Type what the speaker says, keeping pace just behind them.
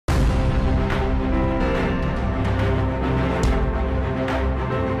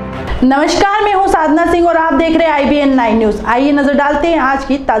नमस्कार, मैं हूं साधना सिंह और आप देख रहे हैं IBN9 न्यूज। आइए नजर डालते हैं आज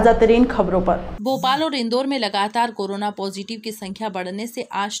की ताजा तरीन खबरों पर। भोपाल और इंदौर में लगातार कोरोना पॉजिटिव की संख्या बढ़ने से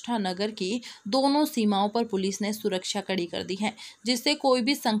आष्टा नगर की दोनों सीमाओं पर पुलिस ने सुरक्षा कड़ी कर दी है, जिससे कोई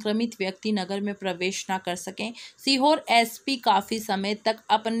भी संक्रमित व्यक्ति नगर में प्रवेश न कर सके। सीहोर SP काफी समय तक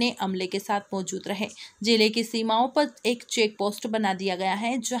अपने अमले के साथ मौजूद रहे। जिले की सीमाओं पर एक चेक पोस्ट बना दिया गया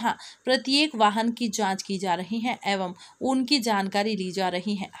है, जहाँ प्रत्येक वाहन की जाँच की जा रही है एवं उनकी जानकारी ली जा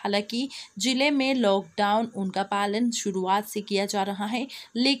रही है। हालांकि जिले में लॉकडाउन उनका पालन शुरुआत से किया जा रहा है,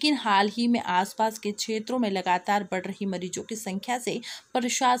 लेकिन हाल ही में आसपास के क्षेत्रों में लगातार बढ़ रही मरीजों की संख्या से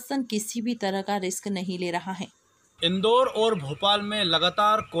प्रशासन किसी भी तरह का रिस्क नहीं ले रहा है। इंदौर और भोपाल में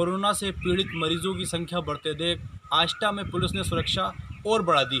लगातार कोरोना से पीड़ित मरीजों की संख्या बढ़ते देख आष्टा में पुलिस ने सुरक्षा और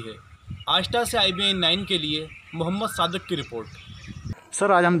बढ़ा दी है। आष्टा से IBN9 के लिए मोहम्मद सादिक की रिपोर्ट।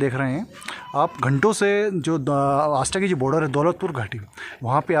 सर, आज हम देख रहे हैं आप घंटों से जो आष्टा की जो बॉर्डर है दौलतपुर घाटी,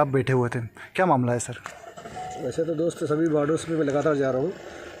 वहाँ पे आप बैठे हुए थे, क्या मामला है सर? वैसे तो दोस्त सभी बॉर्डर्स पे मैं लगातार जा रहा हूँ,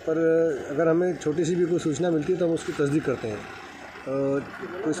 पर अगर हमें छोटी सी भी कोई सूचना मिलती है तो हम उसकी तस्दीक करते हैं।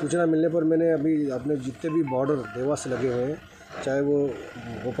 कोई सूचना मिलने पर मैंने अभी अपने जितने भी बॉर्डर देवास से लगे हुए हैं, चाहे वो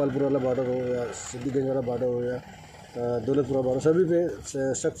गोपालपुर वाला बॉर्डर हो या सिद्धिगंज वाला बॉर्डर हो या दौलतपुर वाला बॉर्डर, सभी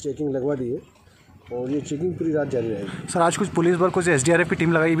पे सख्त चेकिंग लगवा दी है और ये चेकिंग पूरी रात जारी रहेगी। सर, आज कुछ पुलिस बल, कुछ SDRF की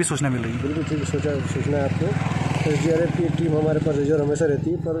टीम लगाई, भी सूचना मिल रही है? बिल्कुल ठीक सूचना है आपको। SDRF की टीम हमारे पास रिजर्व हमेशा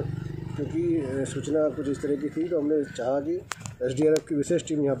रहती है, पर क्योंकि सूचना कुछ इस तरह की थी तो हमने चाहा कि SDRF की विशेष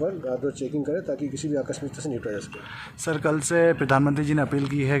टीम यहाँ पर रात भर चेकिंग करे ताकि किसी भी आकस्मिकता से निपटा जा सके। सर, कल से प्रधानमंत्री जी ने अपील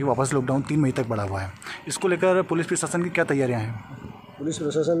की है कि वापस लॉकडाउन 3 मई तक बढ़ा हुआ है, इसको लेकर पुलिस प्रशासन की क्या तैयारियाँ हैं? पुलिस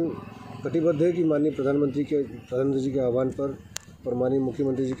प्रशासन कटिबद्ध है कि माननीय प्रधानमंत्री जी के आह्वान पर और माननीय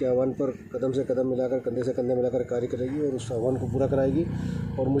मुख्यमंत्री जी के आह्वान पर कदम से कदम मिलाकर, कंधे से कंधे मिलाकर कार्य करेगी और उस आह्वान को पूरा कराएगी।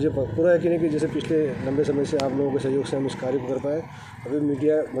 और मुझे पूरा यकीन है कि जैसे पिछले लंबे समय से आप लोगों के सहयोग से हम इस कार्य को कर पाए, अभी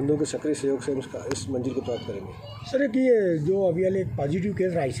मीडिया बंधुओं के सक्रिय सहयोग से हम इस मंजिल को प्राप्त करेंगे। सर, कि जो अभी वाले एक पॉजिटिव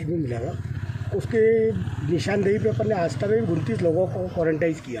केस रायसेन में मिला था, उसके निशानदेही पे अपन ने आष्टा में 29 लोगों को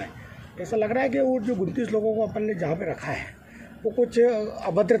क्वारंटाइन किया है। ऐसा लग रहा है कि वो जो 29 लोगों को अपन ने जहाँ पे रखा है वो कुछ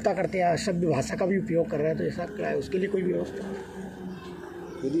अभद्रता करते हैं, अशब्द भाषा का भी उपयोग कर रहे हैं, तो ऐसा क्या है, उसके लिए कोई व्यवस्था?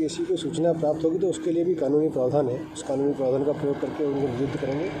 यदि ऐसी कोई सूचना प्राप्त होगी तो उसके लिए भी कानूनी प्रावधान है, उस कानूनी प्रावधान का प्रयोग करके उनको निरुद्ध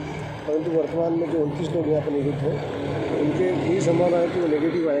करेंगे। परंतु वर्तमान में जो 29 लोग यहाँ पर निरुद्ध हैं, उनके यही संभावना है कि वो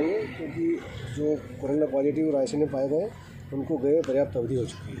नेगेटिव आएंगे, क्योंकि जो कोरोना पॉजिटिव रायसेन में पाए गए उनको गए पर्याप्त अवधि हो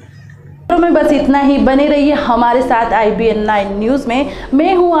चुकी है। में बस इतना ही। बने रहिए हमारे साथ IBN9 न्यूज में।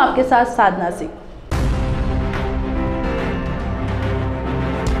 मैं हूँ आपके साथ साधना सिंह।